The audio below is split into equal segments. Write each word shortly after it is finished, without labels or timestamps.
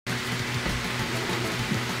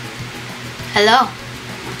Hello.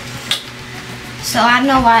 So I don't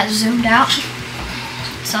know why it's zoomed out.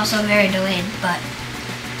 It's also very delayed, but.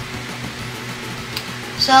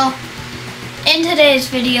 So in today's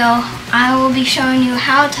video, I will be showing you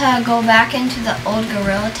how to go back into the old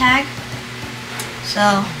Gorilla Tag.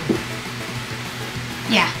 So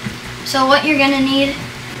yeah. So what you're gonna need,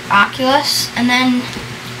 Oculus, and then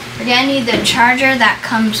you're gonna need the charger that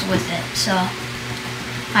comes with it. So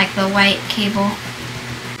like the white cable.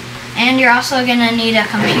 And you're also gonna need a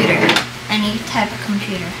computer, any type of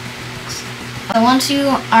computer. So once you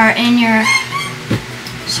are in your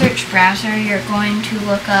search browser, you're going to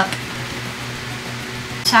look up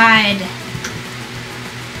SideQuest.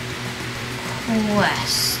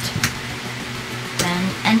 Then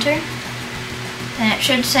enter. Then it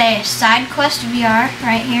should say SideQuest VR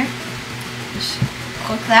right here. Just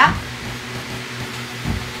click that.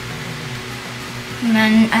 And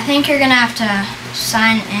then I think you're gonna have to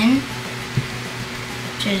sign in,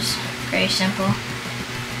 which is very simple.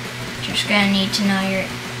 You're just gonna need to know your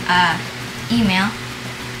email.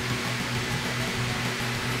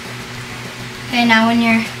 Okay, now when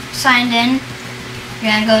you're signed in,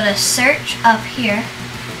 you're gonna go to search up here,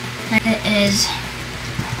 and it is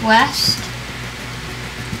Quest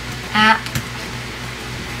App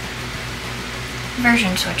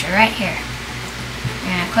Version Switcher right here.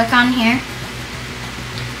 You're gonna click on here.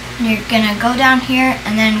 You're gonna go down here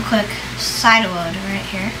and then click Sideload right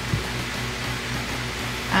here.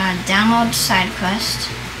 Download SideQuest.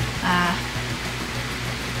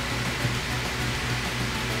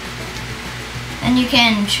 And you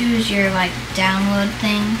can choose your download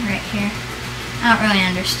thing right here. I don't really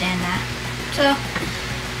understand that. So,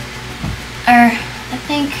 I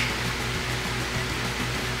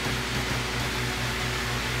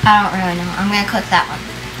don't really know. I'm gonna click that one.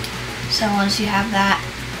 So once you have that,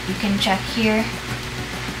 you can check here.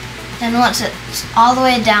 Then once it's all the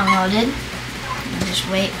way downloaded, you just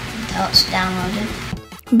wait until it's downloaded.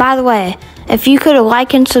 By the way, if you could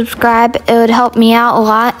like and subscribe, it would help me out a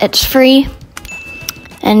lot. It's free.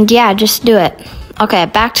 And yeah, just do it. Okay,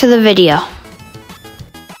 back to the video.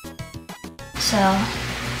 So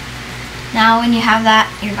now when you have that,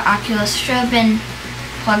 your Oculus should have been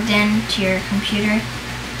plugged in to your computer.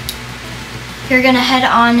 You're gonna head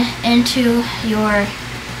on into your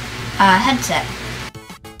headset.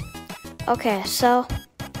 Okay, so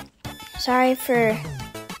sorry for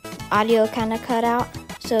audio kind of cut out.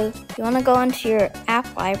 So you want to go into your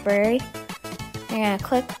app library. You're gonna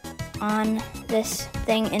click on this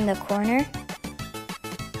thing in the corner,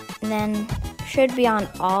 and then should be on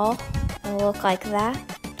all. It'll look like that.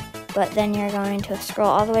 But then you're going to scroll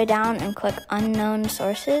all the way down and click unknown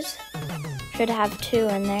sources. Should have two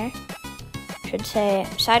in there. Should say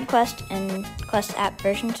SideQuest and Quest App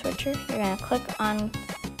Version Switcher. You're going to click on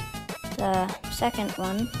the second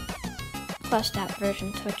one, Quest App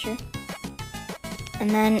Version Switcher, and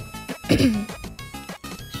then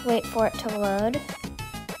just wait for it to load.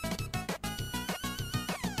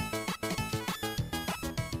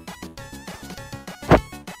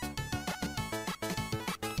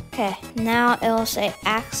 Okay, now it will say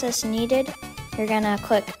access needed. You're going to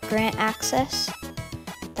click grant access.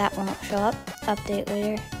 That won't show up. Update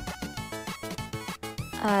later.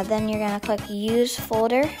 Then you're going to click use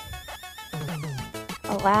folder.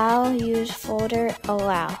 Allow, use folder,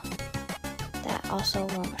 allow. That also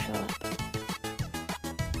won't show up.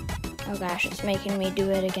 Oh gosh, it's making me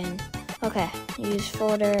do it again. Okay, use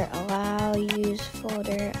folder, allow, use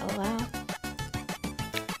folder, allow.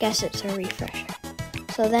 Guess it's a refresher.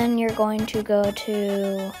 So then you're going to go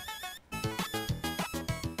to,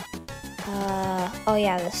 oh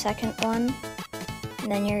yeah, the second one.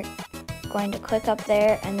 And then you're going to click up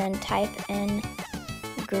there and then type in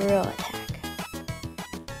Gorilla Tag.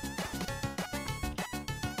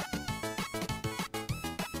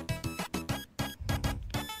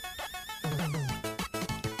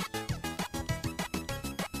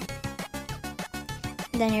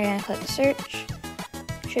 Then you're going to click search.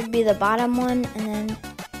 Should be the bottom one, and then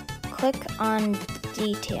click on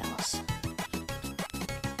details.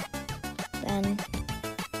 Then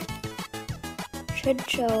should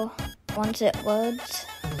show, once it loads,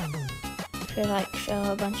 should show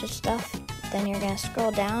a bunch of stuff. Then you're gonna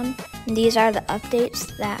scroll down. And these are the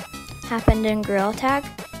updates that happened in Gorilla Tag.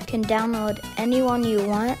 You can download any one you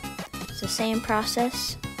want. It's the same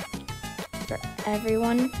process for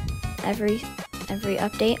everyone, every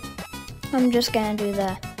update. I'm just gonna do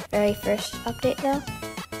the very first update though.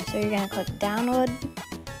 So you're gonna click download,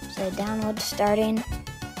 say download starting,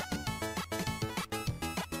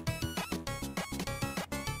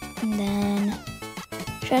 and then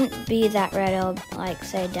shouldn't be that red. It'll like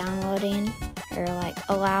say downloading or like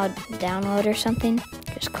allowed download or something.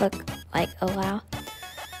 Just click like allow.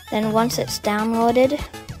 Then once it's downloaded,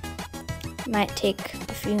 it might take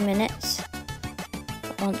a few minutes.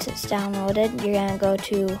 But once it's downloaded, you're gonna go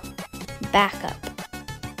to backup.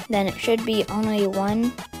 Then it should be only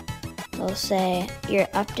one. It'll say your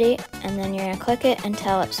update, and then you're gonna click it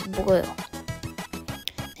until it's blue.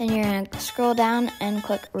 Then you're gonna scroll down and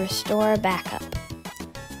click restore backup.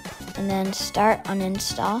 And then start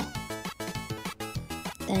uninstall.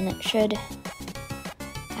 Then it should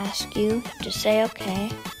ask you to say okay.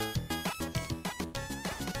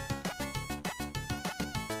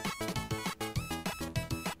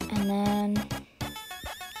 And then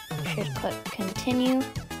you should click continue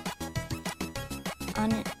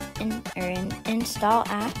on install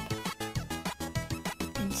app.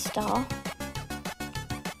 Install.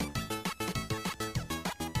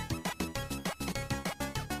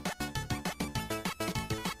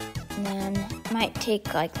 And then it might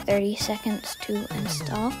take like 30 seconds to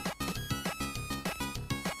install.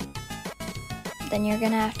 Then you're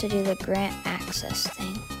gonna have to do the grant access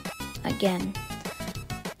thing again.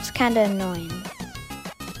 It's kind of annoying.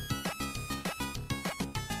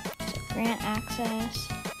 So grant access,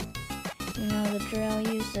 you know the drill.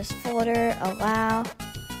 Use this folder, allow.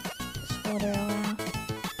 This folder, allow.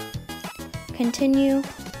 Continue,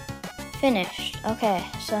 finished. Okay,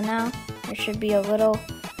 so now there should be a little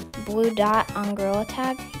blue dot on Gorilla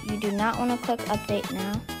Tag. You do not want to click update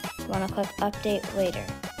now. You want to click update later.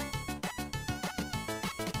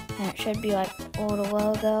 And it should be like old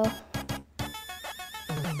logo.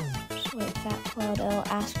 Just wait for that to load. It'll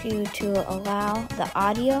ask you to allow the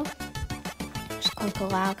audio. Just click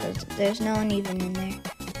allow because there's no one even in there.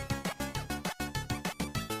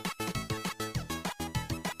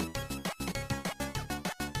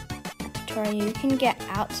 Tutorial, you can get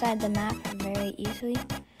outside the map very easily.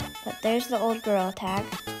 But there's the old Gorilla Tag.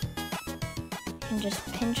 You can just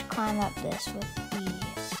pinch climb up this with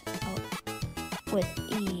ease. Oh, with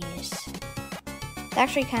ease. It's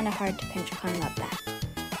actually kind of hard to pinch climb up that.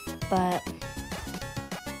 But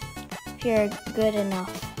if you're good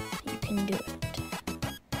enough, you can do it.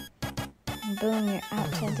 And boom, you're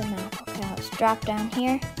outside the map. Okay, let's drop down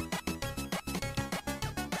here.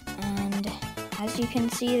 And as you can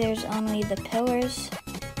see, there's only the pillars.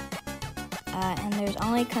 And there's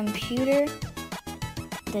only computer,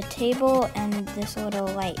 the table, and this little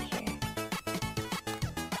light here.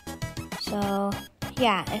 So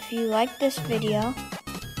yeah, if you like this video,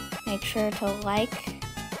 make sure to like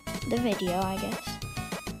the video, I guess.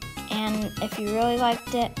 And if you really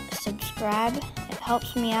liked it, subscribe. It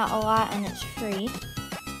helps me out a lot and it's free.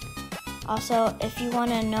 Also, if you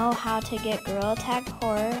want to know how to get Gorilla Tag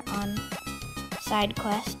Horror on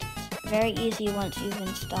SideQuest, it's very easy once you've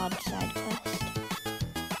installed SideQuest.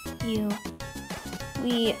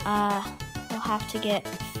 We will have to get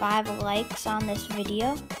 5 likes on this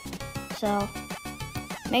video, so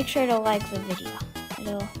make sure to like the video.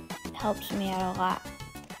 It helps me out a lot.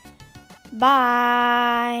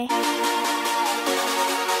 Bye!